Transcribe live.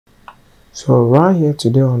So right here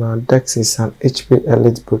today on our desk is an HP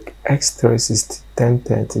Elitebook X360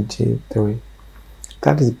 1030G3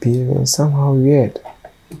 that is behaving somehow weird.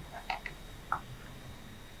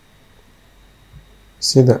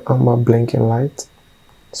 See the amber blinking light?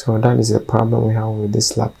 So that is a problem we have with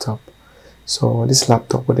this laptop. So this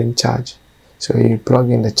laptop wouldn't charge. So you plug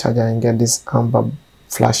in the charger and get this amber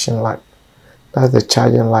flashing light. That's the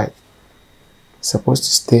charging light. It's supposed to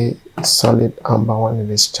stay solid amber when it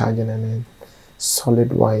is charging and then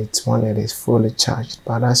solid white when it is fully charged.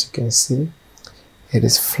 But as you can see, it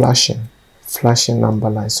is flashing amber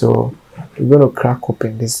light. So we're going to crack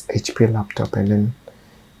open this HP laptop and then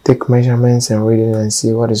take measurements and reading and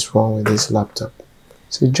see what is wrong with this laptop.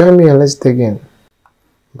 So join me and let's dig in.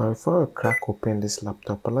 But before we crack open this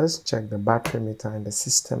laptop, let's check the battery meter and the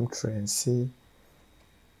system tray and see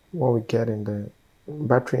what we get in the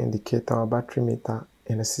battery indicator or battery meter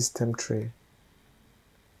in the system tray.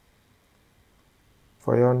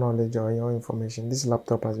 For your knowledge or your information, this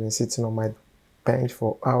laptop has been sitting on my bench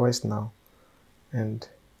for hours now, and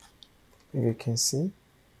if you can see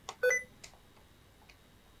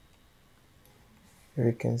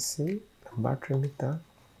the battery meter,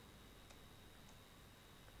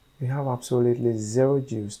 we have absolutely zero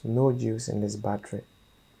juice, no juice in this battery.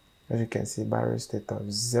 As you can see, battery state of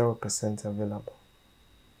 0% available.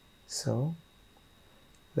 So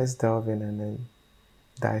let's delve in and then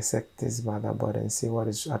dissect this motherboard and see what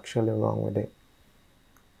is actually wrong with it.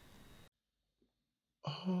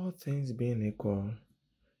 All things being equal,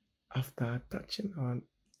 after attaching our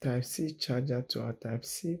Type-C charger to our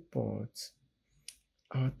Type-C port,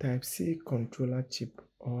 our Type-C controller chip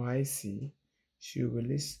or IC should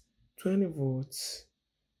release 20 volts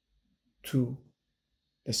to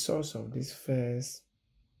the source of this first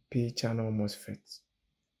P channel MOSFET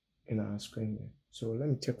in our screen here. So let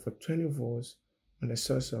me check for 20 volts on the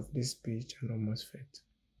source of this P channel MOSFET.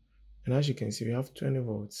 And as you can see, we have 20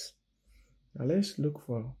 volts. Now let's look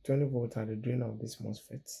for 20 volts at the drain of this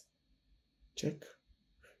MOSFET. Check.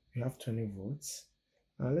 We have 20 volts.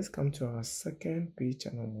 Now let's come to our second P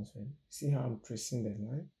channel MOSFET. See how I'm tracing the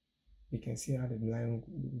line? You can see how the line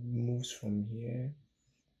moves from here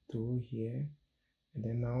to here, and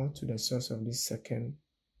then now to the source of this second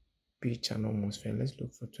P channel MOSFET. Let's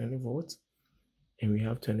look for 20 volts, and we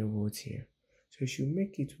have 20 volts here. So it should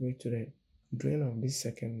make its way to the drain of this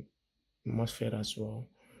second MOSFET as well.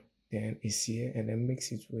 Then it's here, and then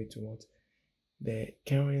makes its way to what? The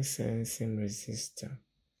current sensing resistor.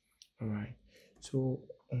 Alright, so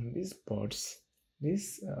on these boards,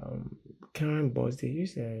 this current boards, they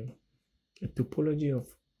use a topology of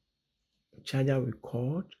charger we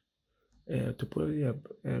called topology of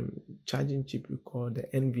charging chip we call the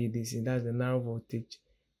NVDC. That's the narrow voltage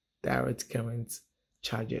direct current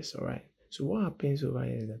chargers. All right, so what happens over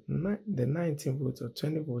here is that the 19 volts or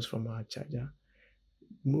 20 volts from our charger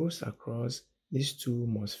moves across these two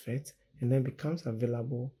MOSFETs and then becomes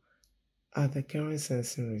available at the current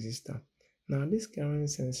sensing resistor. Now this current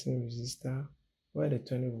sensing resistor, where the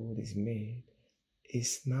 20 volt is made,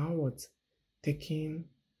 is now what? Taken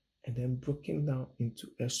and then broken down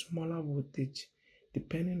into a smaller voltage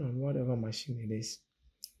depending on whatever machine it is,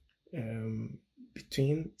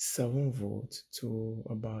 between 7 volts to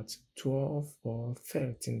about 12 or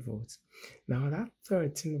 13 volts. Now that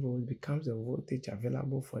 13 volts becomes the voltage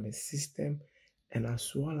available for the system and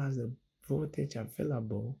as well as the voltage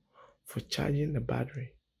available for charging the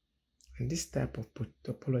battery. And this type of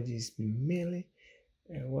topology is mainly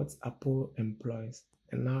what Apple employs,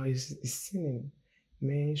 and now it's seen in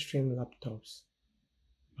mainstream laptops.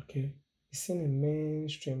 Okay, it's seen in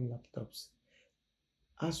mainstream laptops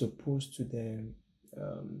as opposed to the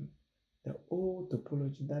old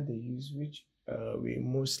topology that they use, which we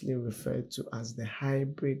mostly refer to as the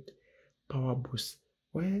hybrid power boost,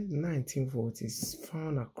 where 19 volts is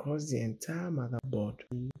found across the entire motherboard.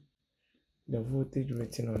 The voltage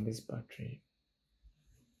rating on this battery.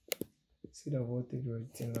 See the voltage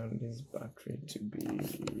rating on this battery to be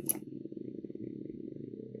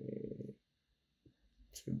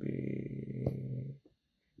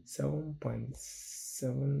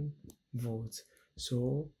 7.7 volts.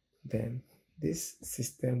 So then this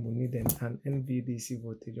system will need an NVDC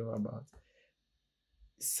voltage of about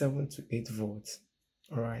 7 to 8 volts.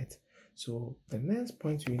 All right, so the next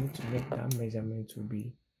point we need to make that measurement will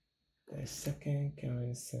be the second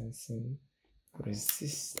current sensing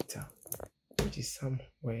resistor, which is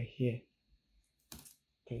somewhere here.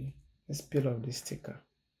 Okay, let's peel off this sticker,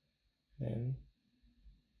 then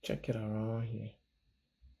check it around here.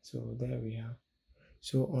 So there we are.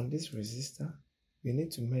 So on this resistor, we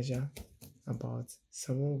need to measure about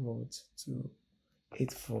 7 volts to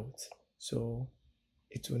 8 volts. So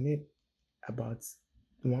it will need about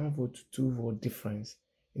 1 volt to 2 volt difference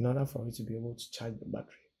in order for it to be able to charge the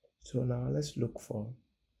battery. So now let's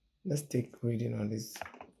take reading on this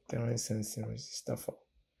current sensing resistor for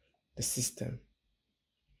the system.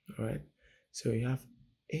 All right, so you have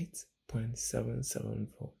 8.77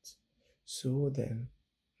 volts. So then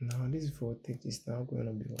now this voltage is now going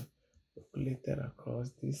to be regulated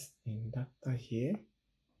across this inductor here,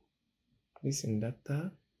 this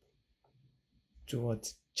inductor,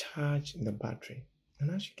 towards charge the battery. And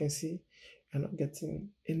as you can see, you're not getting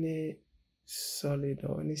any solid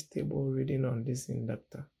or any stable reading on this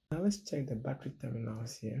inductor. Now let's check the battery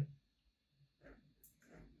terminals here.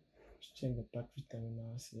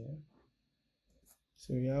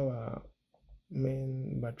 So we have our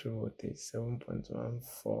main battery voltage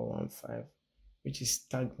 7.1415, which is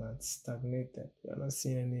stagnated. We are not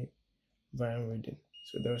seeing any varying reading.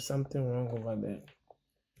 So there's something wrong over there.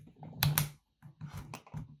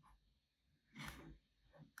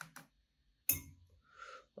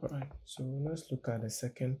 Alright, so let's look at the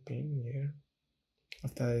second pin here.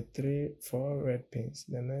 After the 4 red pins,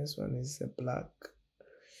 the next one is a black,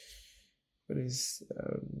 but is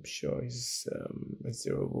sure is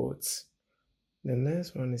 0 volts. The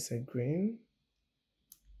next one is a green,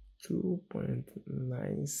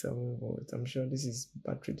 2.97 volts. I'm sure this is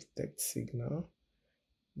battery detect signal.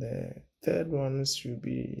 The third one should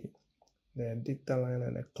be the data line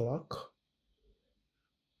and the clock.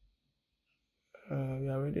 We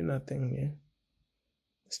are reading nothing here.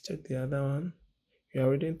 Let's check the other one. We are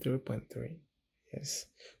reading 3.3. Yes.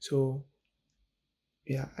 So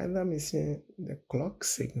we are either missing the clock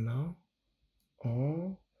signal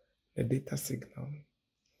or the data signal.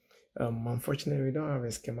 Unfortunately, we don't have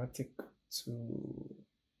a schematic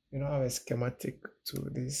to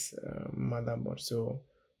this motherboard, so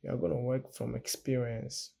we are going to work from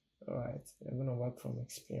experience. All right, we're going to work from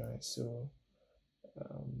experience. So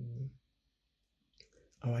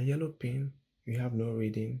our yellow pin, we have no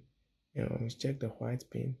reading. And when we check the white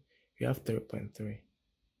pin, we have 3.3.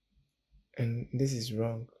 And this is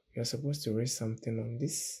wrong. You're supposed to read something on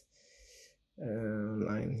this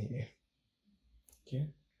line here.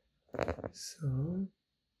 Okay. So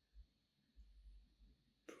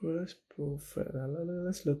let's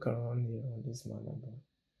look around here on this motherboard.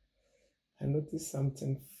 I noticed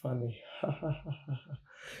something funny.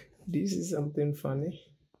 This is something funny.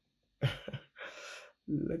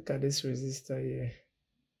 Look at this resistor here.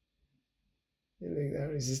 Look at that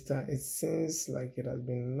resistor. It seems like it has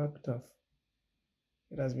been knocked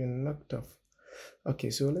off. Okay,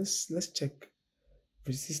 so let's check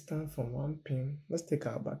resistance from one pin. Let's take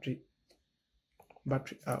our battery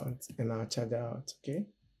out and our charger out, okay?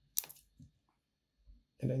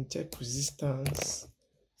 And then check resistance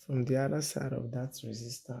from the other side of that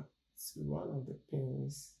resistor to one of the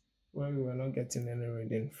pins where we were not getting any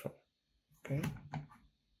reading from, okay?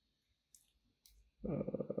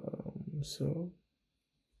 So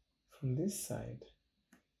from this side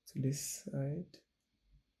to this side,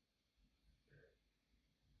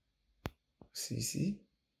 see.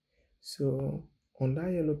 So on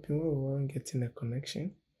that yellow pin where we weren't getting a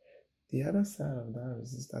connection, the other side of that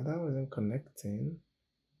resistor that wasn't connecting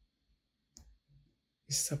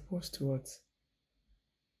is supposed to what?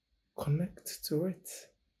 Connect to it.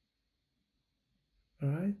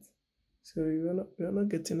 Alright? So we are not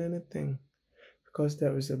getting anything because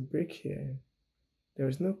there is a break here. There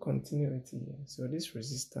is no continuity here. So this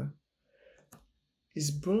resistor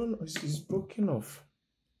is broken off.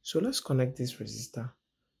 So let's connect this resistor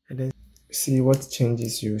and then see what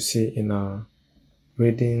changes you see in our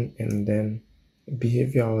reading and then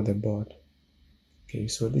behavior of the board. Okay,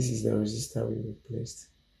 so this is the resistor we replaced.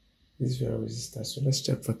 This is your resistor. So let's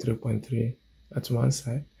check for 3.3 at one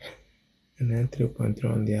side and then 3.3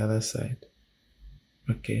 on the other side.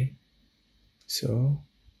 Okay, so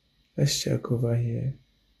let's check over here.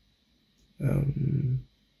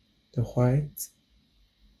 The white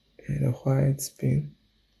pin,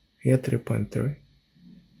 we get 3.3,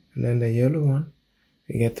 and then the yellow one,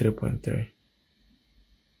 we get 3.3.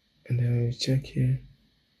 And then we check here,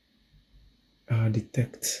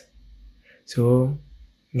 detect. So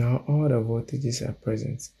now all the voltages are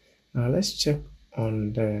present. Now let's check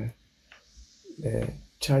on the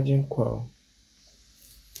charging coil,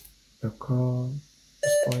 the coil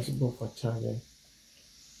responsible for charging,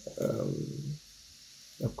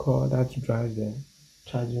 the coil that drives the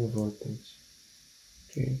charging voltage.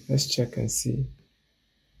 Okay, let's check and see.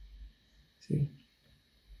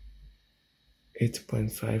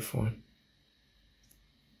 8.51.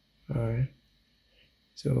 Alright,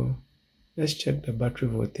 so let's check the battery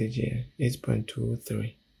voltage here,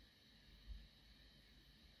 8.23.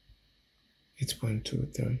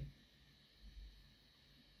 8.23.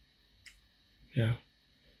 Yeah,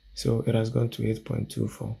 so it has gone to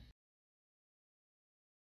 8.24.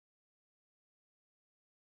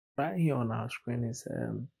 Right here on our screen is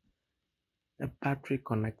a battery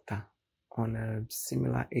connector on a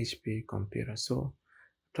similar HP computer. So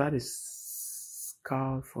try to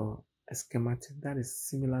scout for a schematic that is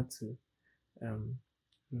similar to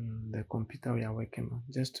the computer we are working on,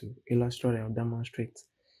 just to illustrate or demonstrate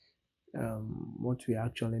what we are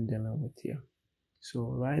actually dealing with here. So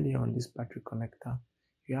right here on this battery connector,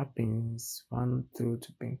 you have pins 1 through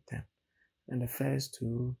to pin 10, and the first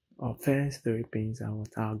 3 pins are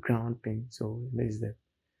what our ground pin. So this is the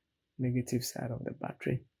negative side of the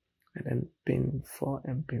battery, and then pin 4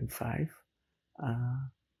 and pin 5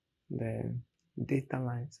 are the data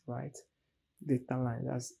lines, right? Data line,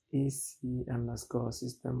 that's EC underscore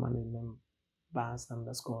system management bus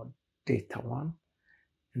underscore data 1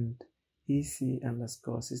 and EC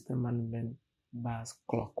underscore system management bus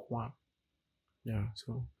clock 1. Yeah,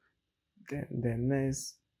 so the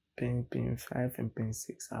next pin 5 and pin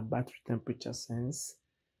 6 are battery temperature sense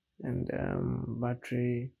and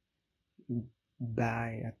battery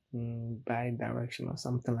bi-direction or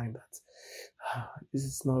something like that. This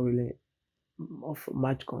is not really of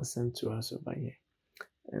much concern to us over here.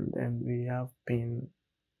 And then we have pin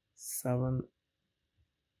 7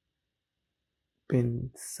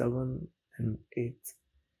 and 8.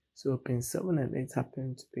 So pin 7 and 8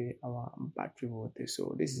 happen to be our battery voltage.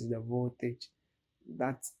 So this is the voltage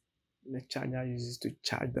that the charger uses to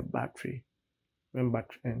charge the battery when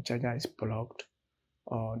battery and charger is plugged,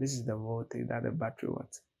 or this is the voltage that the battery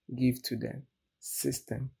would give to the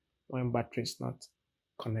system when battery is not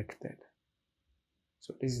connected.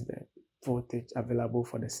 So this is the voltage available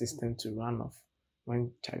for the system to run off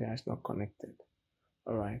when charger is not connected.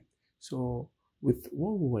 All right, so with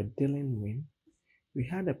what we were dealing with, we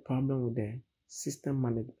had a problem with the system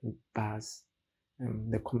management bus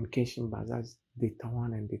and the communication bus, that's data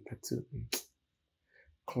 1 and data 2,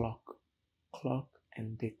 clock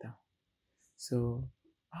and data. So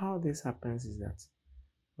how this happens is that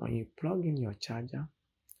when you plug in your charger,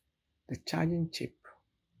 the charging chip,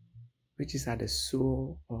 which is at the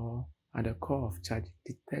soul or at the core of charge,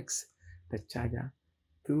 detects the charger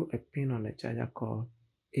through a pin on the charger called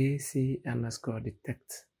AC underscore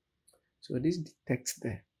detect. So this detects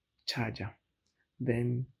the charger,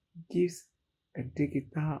 then gives a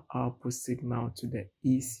digital output signal to the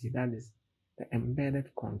EC, that is the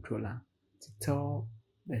embedded controller, to tell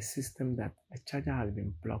the system that the charger has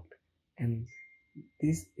been plugged, and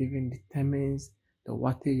this even determines the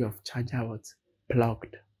wattage of charger was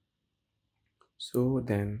plugged. So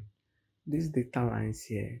then these data lines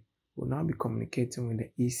here will now be communicating with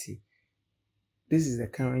the EC. This is the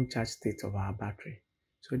current charge state of our battery.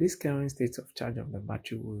 So this current state of charge of the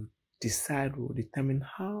battery will determine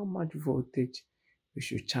how much voltage we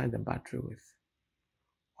should charge the battery with.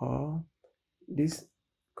 Or these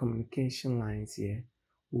communication lines here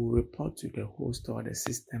will report to the host or the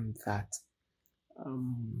system that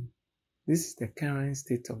this is the current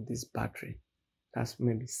state of this battery. That's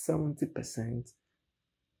maybe 70%,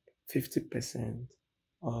 50%,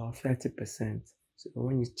 or 30%. So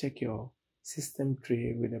when you check your system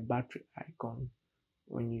tray with a battery icon,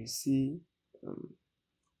 when you see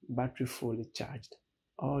battery fully charged,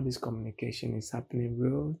 all this communication is happening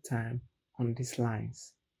real time on these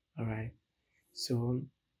lines. All right, so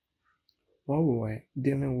what we were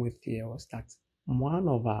dealing with here was that one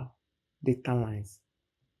of our data lines,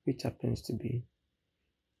 which happens to be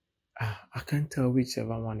I can't tell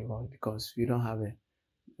whichever one it was because we don't have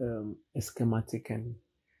a schematic and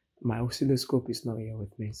my oscilloscope is not here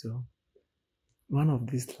with me. So one of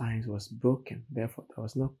these lines was broken. Therefore, there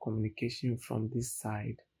was no communication from this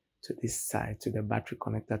side to the battery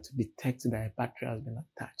connector to detect that a battery has been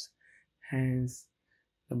attached. Hence,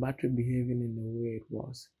 the battery behaving in the way it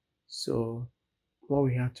was. So what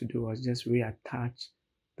we had to do was just reattach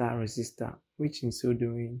that resistor, which in so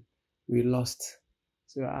doing, we lost.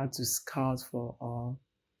 So I had to scout for or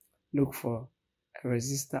look for a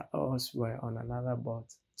resistor elsewhere on another board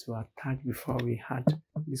to attach before we had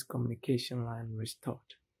this communication line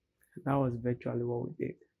restored. That was virtually what we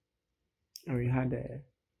did. And we had a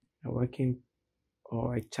working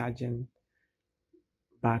or a charging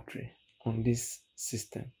battery on this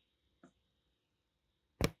system.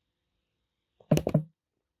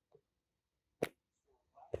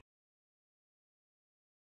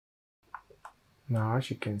 Now, as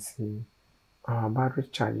you can see, our battery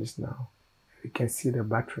charges now. You can see the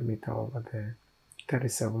battery meter over there,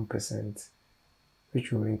 37%,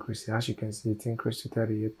 which will increase. As you can see, it increased to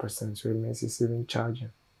 38%, so it means it's even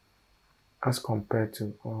charging. as compared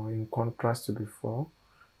to, or in contrast to before,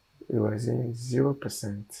 it was in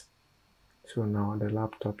 0%. So now the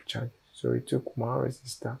laptop charges. So it took one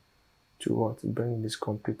resistor to what? Bring this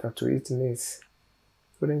computer to its knees.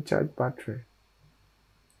 Couldn't charge battery.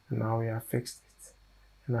 And now we have fixed it.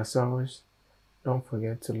 And as always, don't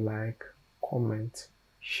forget to like, comment,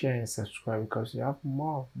 share, and subscribe, because you have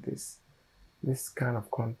more of this kind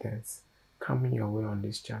of content coming your way on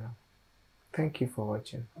this channel. Thank you for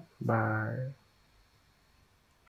watching. Bye.